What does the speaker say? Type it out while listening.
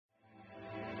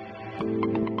Hey,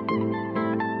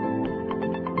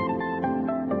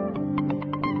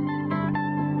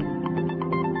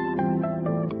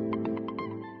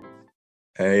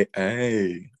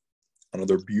 hey,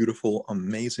 another beautiful,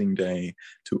 amazing day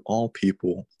to all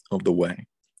people of the way.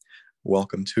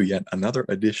 Welcome to yet another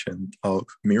edition of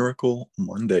Miracle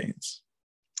Mondays.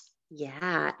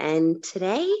 Yeah, and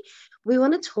today we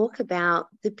want to talk about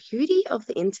the beauty of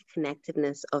the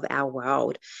interconnectedness of our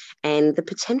world and the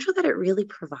potential that it really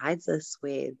provides us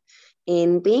with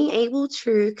in being able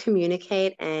to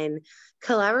communicate and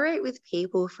collaborate with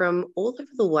people from all over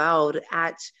the world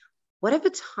at whatever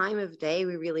time of day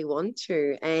we really want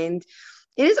to. And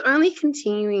it is only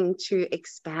continuing to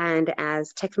expand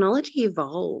as technology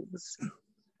evolves.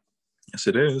 Yes,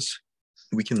 it is.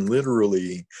 We can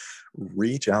literally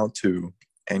reach out to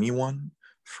anyone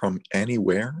from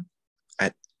anywhere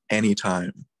at any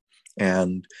time.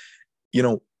 And,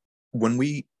 when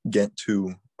we get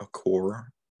to a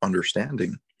core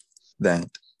understanding that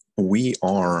we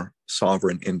are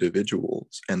sovereign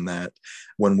individuals and that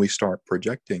when we start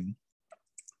projecting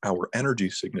our energy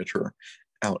signature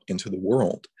out into the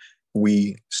world,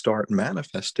 we start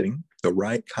manifesting the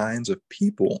right kinds of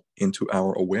people into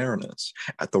our awareness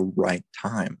at the right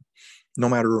time. No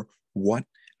matter what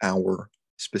our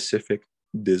specific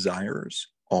desires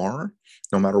are,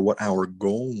 no matter what our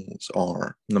goals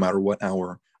are, no matter what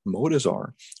our motives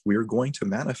are, we are going to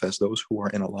manifest those who are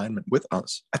in alignment with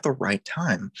us at the right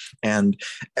time. And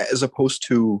as opposed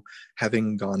to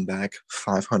having gone back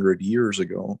 500 years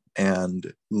ago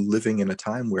and living in a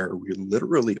time where we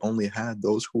literally only had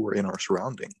those who were in our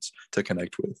surroundings to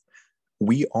connect with,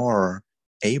 we are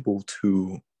able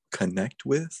to connect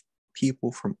with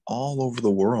people from all over the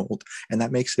world. And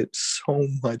that makes it so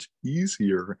much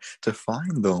easier to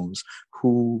find those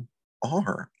who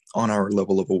are on our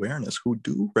level of awareness, who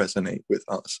do resonate with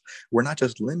us. We're not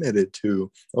just limited to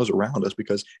those around us,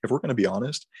 because if we're going to be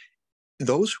honest,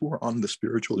 those who are on the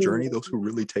spiritual journey, those who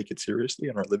really take it seriously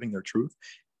and are living their truth,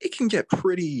 it can get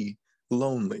pretty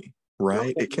lonely,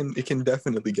 right? It can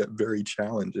definitely get very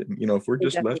challenging. If we're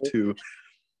just left to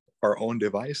our own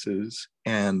devices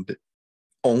and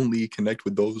only connect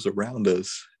with those around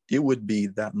us, it would be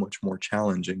that much more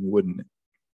challenging, wouldn't it?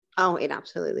 Oh, it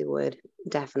absolutely would.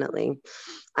 Definitely.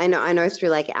 I know through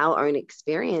like our own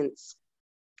experience,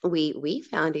 we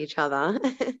found each other,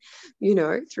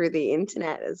 through the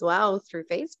internet as well, through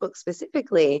Facebook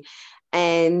specifically.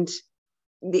 And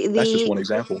that's just one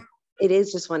example. It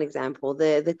is just one example.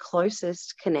 The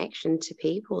closest connection to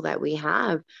people that we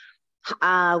have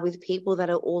are with people that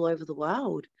are all over the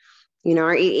world.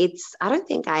 It's I don't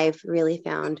think I've really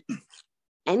found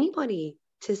anybody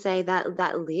to say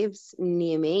that lives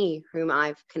near me whom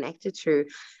I've connected to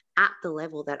at the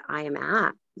level that I am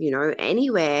at,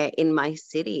 anywhere in my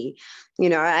city,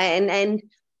 and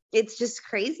it's just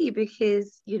crazy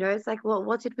because, it's like, well,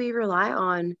 what did we rely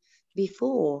on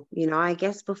before? I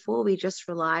guess before we just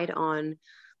relied on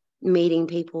meeting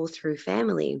people through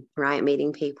family, right?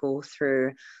 Meeting people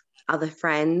through other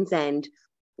friends, and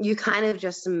you kind of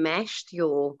just meshed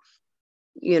your,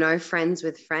 friends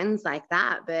with friends like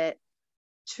that. But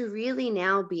to really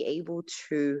now be able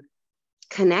to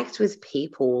connect with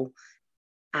people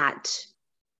at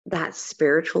that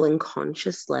spiritual and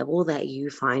conscious level that you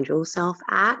find yourself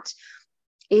at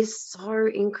is so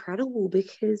incredible,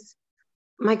 because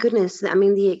my goodness, I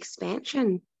mean, the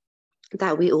expansion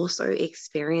that we also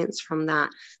experience from that,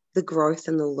 the growth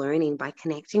and the learning by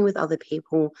connecting with other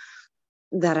people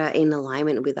that are in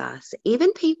alignment with us,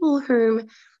 even people whom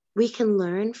we can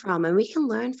learn from, and we can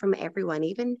learn from everyone,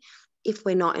 even if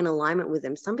we're not in alignment with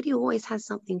them. Somebody always has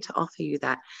something to offer you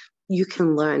that you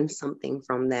can learn something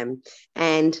from them.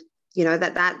 And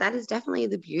that is definitely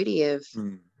the beauty of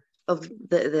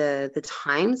the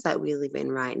times that we live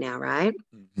in right now, right?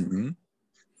 Mm-hmm.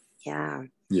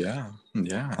 Yeah,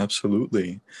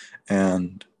 absolutely.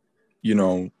 And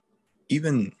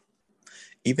even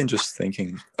just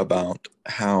thinking about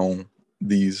how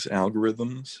these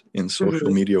algorithms in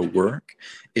social media work,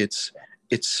 it's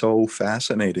so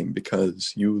fascinating,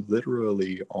 because you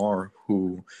literally are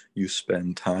who you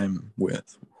spend time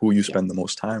with, who you spend the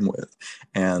most time with.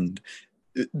 And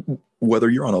whether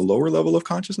you're on a lower level of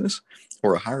consciousness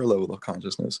or a higher level of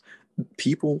consciousness,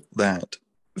 people that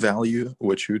value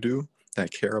what you do,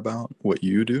 that care about what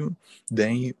you do,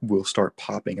 they will start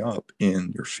popping up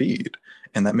in your feed.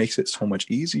 And that makes it so much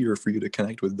easier for you to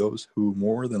connect with those who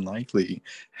more than likely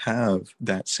have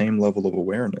that same level of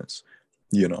awareness,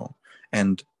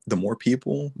 And the more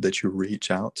people that you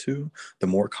reach out to, the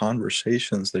more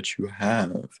conversations that you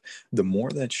have, the more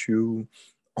that you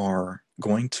are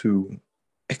going to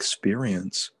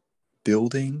experience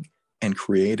building and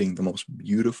creating the most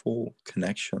beautiful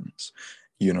connections.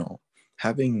 You know,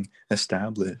 having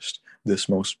established this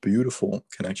most beautiful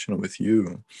connection with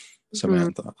you, Mhm.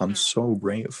 Samantha, I'm so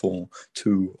grateful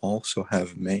to also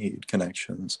have made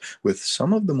connections with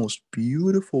some of the most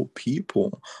beautiful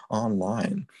people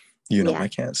online. You know, Yeah. I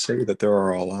can't say that there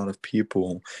are a lot of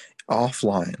people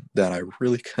offline that I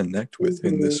really connect with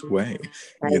in this Mhm. way,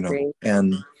 I you know. agree.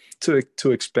 And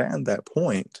to expand that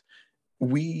point,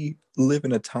 we live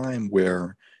in a time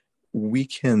where we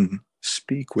can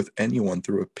speak with anyone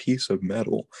through a piece of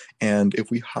metal. And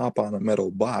if we hop on a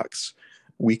metal box,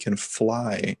 we can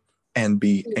fly and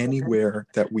be Yeah. anywhere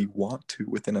that we want to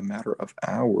within a matter of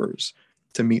hours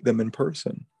to meet them in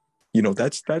person. You know,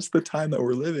 that's the time that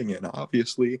we're living in.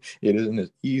 Obviously, it isn't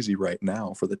as easy right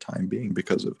now for the time being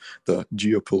because of the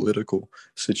geopolitical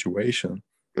situation,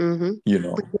 Hmm. you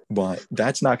know, but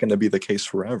that's not going to be the case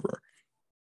forever.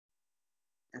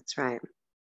 That's right.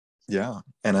 Yeah.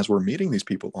 And as we're meeting these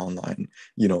people online,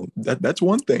 you know, that's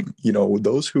one thing. You know,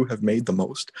 those who have made the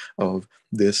most of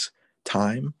this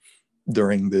time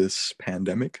during this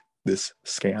pandemic, this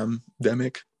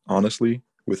scam-demic, honestly,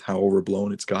 with how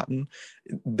overblown it's gotten,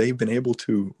 they've been able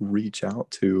to reach out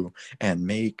to and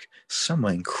make some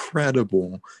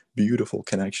incredible, beautiful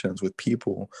connections with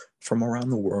people from around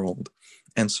the world.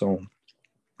 And so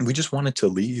we just wanted to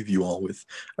leave you all with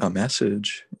a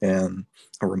message and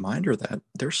a reminder that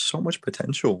there's so much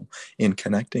potential in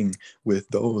connecting with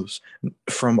those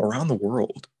from around the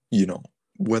world. You know,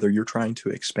 whether you're trying to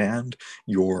expand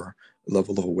your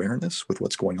level of awareness with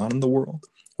what's going on in the world,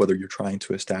 whether you're trying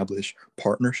to establish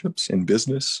partnerships in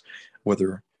business,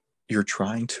 whether you're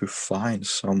trying to find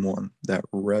someone that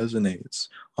resonates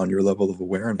on your level of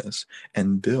awareness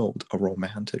and build a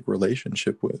romantic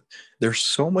relationship with. There's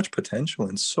so much potential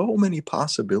and so many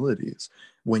possibilities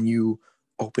when you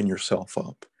open yourself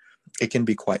up. It can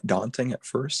be quite daunting at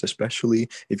first, especially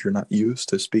if you're not used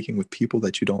to speaking with people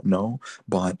that you don't know.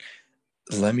 But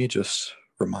let me just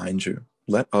remind you,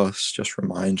 let us just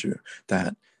remind you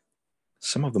that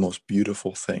some of the most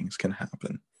beautiful things can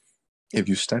happen if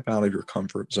you step out of your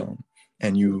comfort zone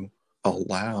and you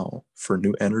allow for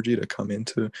new energy to come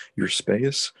into your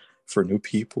space, for new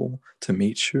people to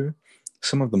meet you.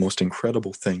 Some of the most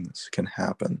incredible things can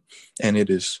happen. And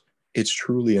it's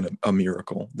truly a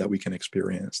miracle that we can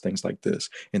experience things like this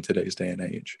in today's day and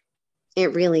age.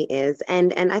 It really is.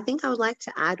 And I think I would like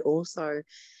to add also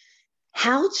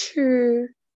how to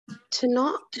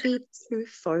not be too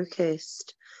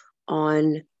focused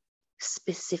on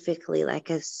specifically like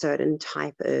a certain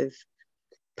type of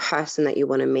person that you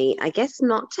want to meet. I guess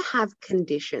not to have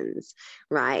conditions,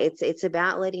 right? It's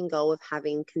about letting go of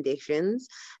having conditions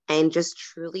and just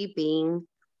truly being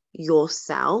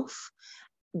yourself,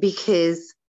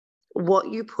 because what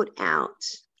you put out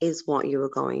is what you are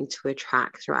going to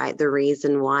attract, right? The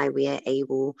reason why we are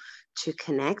able to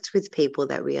connect with people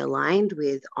that we aligned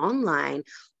with online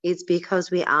is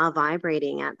because we are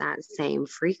vibrating at that same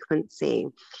frequency,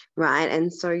 right?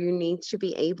 And so you need to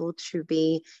be able to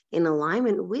be in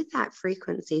alignment with that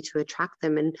frequency to attract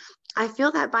them. And I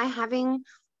feel that by having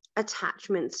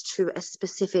attachments to a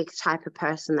specific type of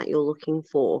person that you're looking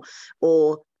for,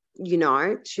 or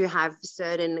to have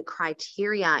certain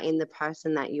criteria in the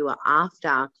person that you are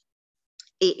after,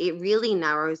 it really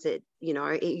narrows it.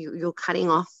 You're cutting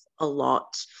off a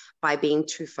lot by being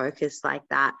too focused like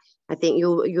that. I think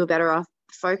you're better off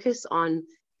focus on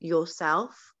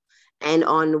yourself and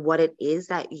on what it is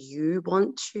that you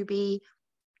want to be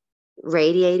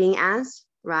radiating as,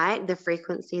 right? The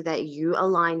frequency that you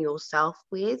align yourself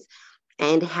with,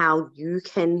 and how you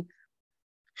can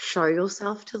show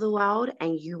yourself to the world,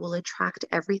 and you will attract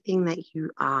everything that you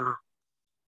are,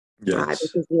 right? Yes.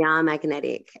 Because we are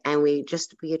magnetic, and we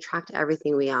attract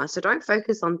everything we are. So don't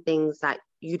focus on things that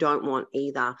you don't want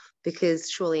either,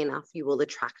 because surely enough you will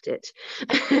attract it.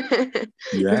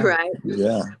 Yeah. Right?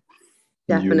 Yeah.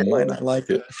 You might Definitely. not like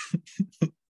it.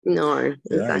 No,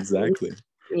 Yeah, exactly. exactly.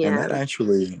 And Yeah.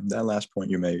 that last point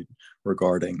you made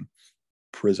regarding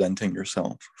presenting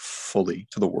yourself fully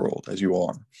to the world as you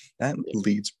are. That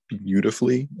leads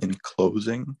beautifully in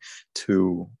closing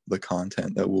to the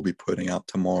content that we'll be putting out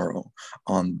tomorrow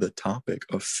on the topic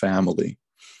of family.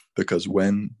 Because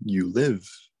when you live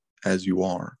as you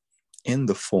are in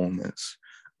the fullness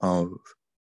of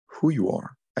who you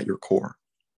are at your core,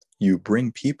 you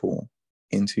bring people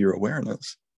into your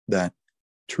awareness that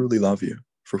truly love you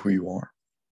for who you are,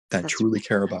 that That's truly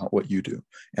care about what you do.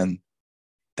 And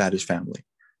that is family.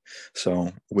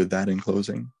 So, with that in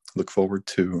closing, look forward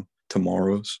to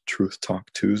tomorrow's Truth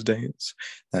Talk Tuesdays.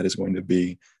 That is going to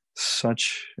be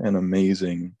such an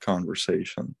amazing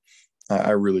conversation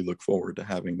I really look forward to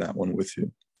having that one with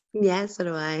you. Yeah, so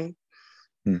do I.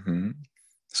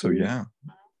 So yeah,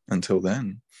 until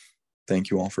then, thank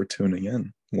you all for tuning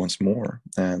in once more,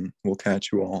 and we'll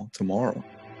catch you all tomorrow.